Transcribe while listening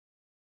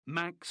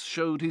Max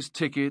showed his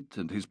ticket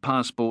and his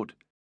passport,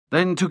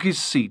 then took his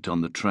seat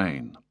on the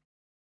train.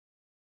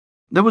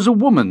 There was a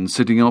woman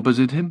sitting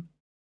opposite him.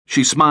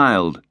 She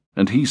smiled,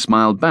 and he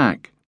smiled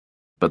back,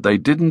 but they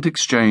didn't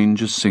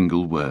exchange a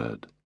single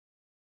word.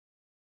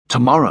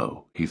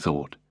 Tomorrow, he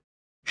thought,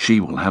 she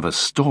will have a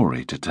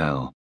story to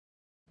tell.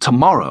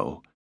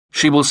 Tomorrow,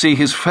 she will see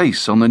his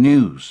face on the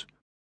news.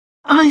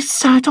 "I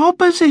sat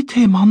opposite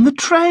him on the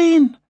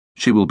train,"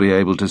 she will be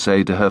able to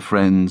say to her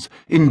friends,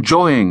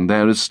 enjoying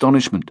their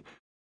astonishment.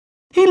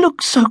 "He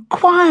looked so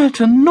quiet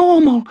and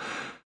normal.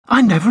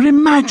 I never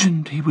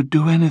imagined he would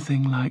do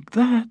anything like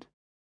that."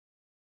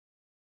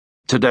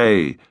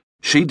 Today,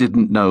 she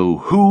didn't know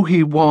who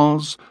he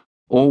was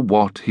or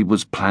what he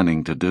was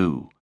planning to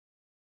do,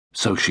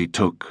 so she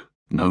took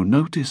no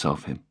notice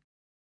of him.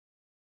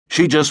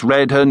 She just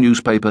read her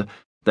newspaper,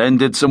 then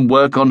did some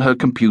work on her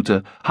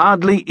computer,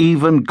 hardly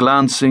even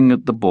glancing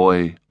at the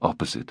boy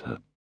opposite her.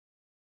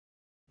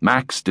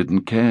 Max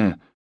didn't care.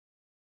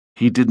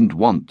 He didn't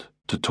want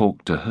to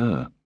talk to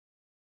her.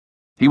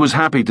 He was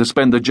happy to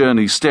spend the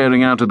journey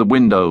staring out of the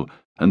window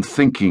and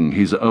thinking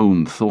his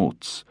own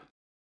thoughts.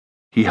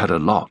 He had a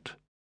lot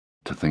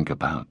to think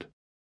about.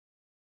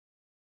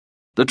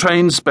 The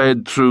train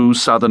sped through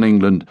southern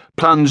England,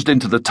 plunged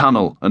into the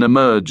tunnel, and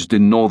emerged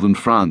in northern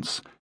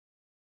France.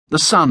 The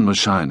sun was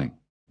shining.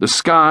 The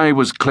sky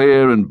was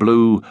clear and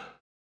blue.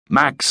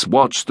 Max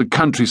watched the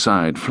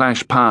countryside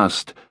flash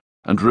past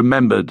and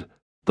remembered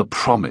the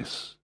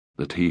promise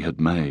that he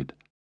had made.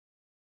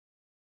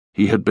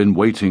 He had been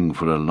waiting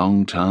for a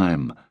long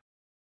time,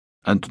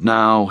 and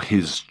now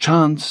his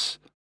chance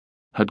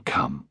had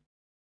come.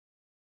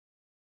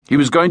 He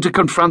was going to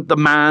confront the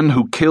man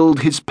who killed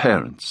his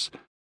parents.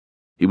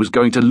 He was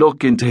going to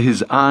look into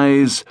his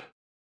eyes,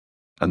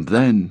 and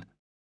then...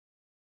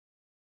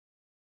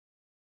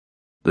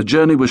 The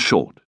journey was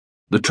short.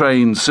 The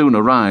train soon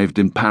arrived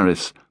in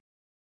Paris.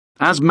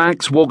 As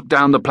Max walked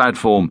down the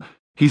platform,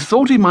 he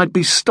thought he might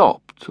be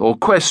stopped or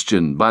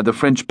questioned by the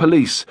French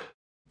police,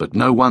 but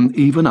no one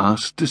even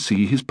asked to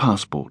see his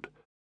passport.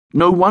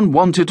 No one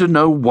wanted to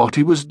know what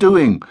he was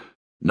doing.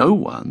 No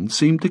one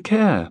seemed to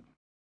care.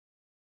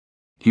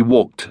 He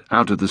walked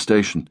out of the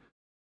station.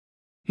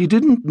 He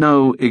didn't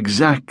know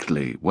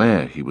exactly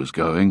where he was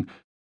going,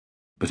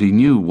 but he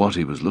knew what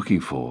he was looking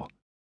for.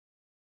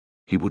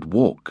 He would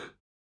walk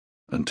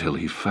until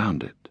he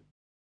found it.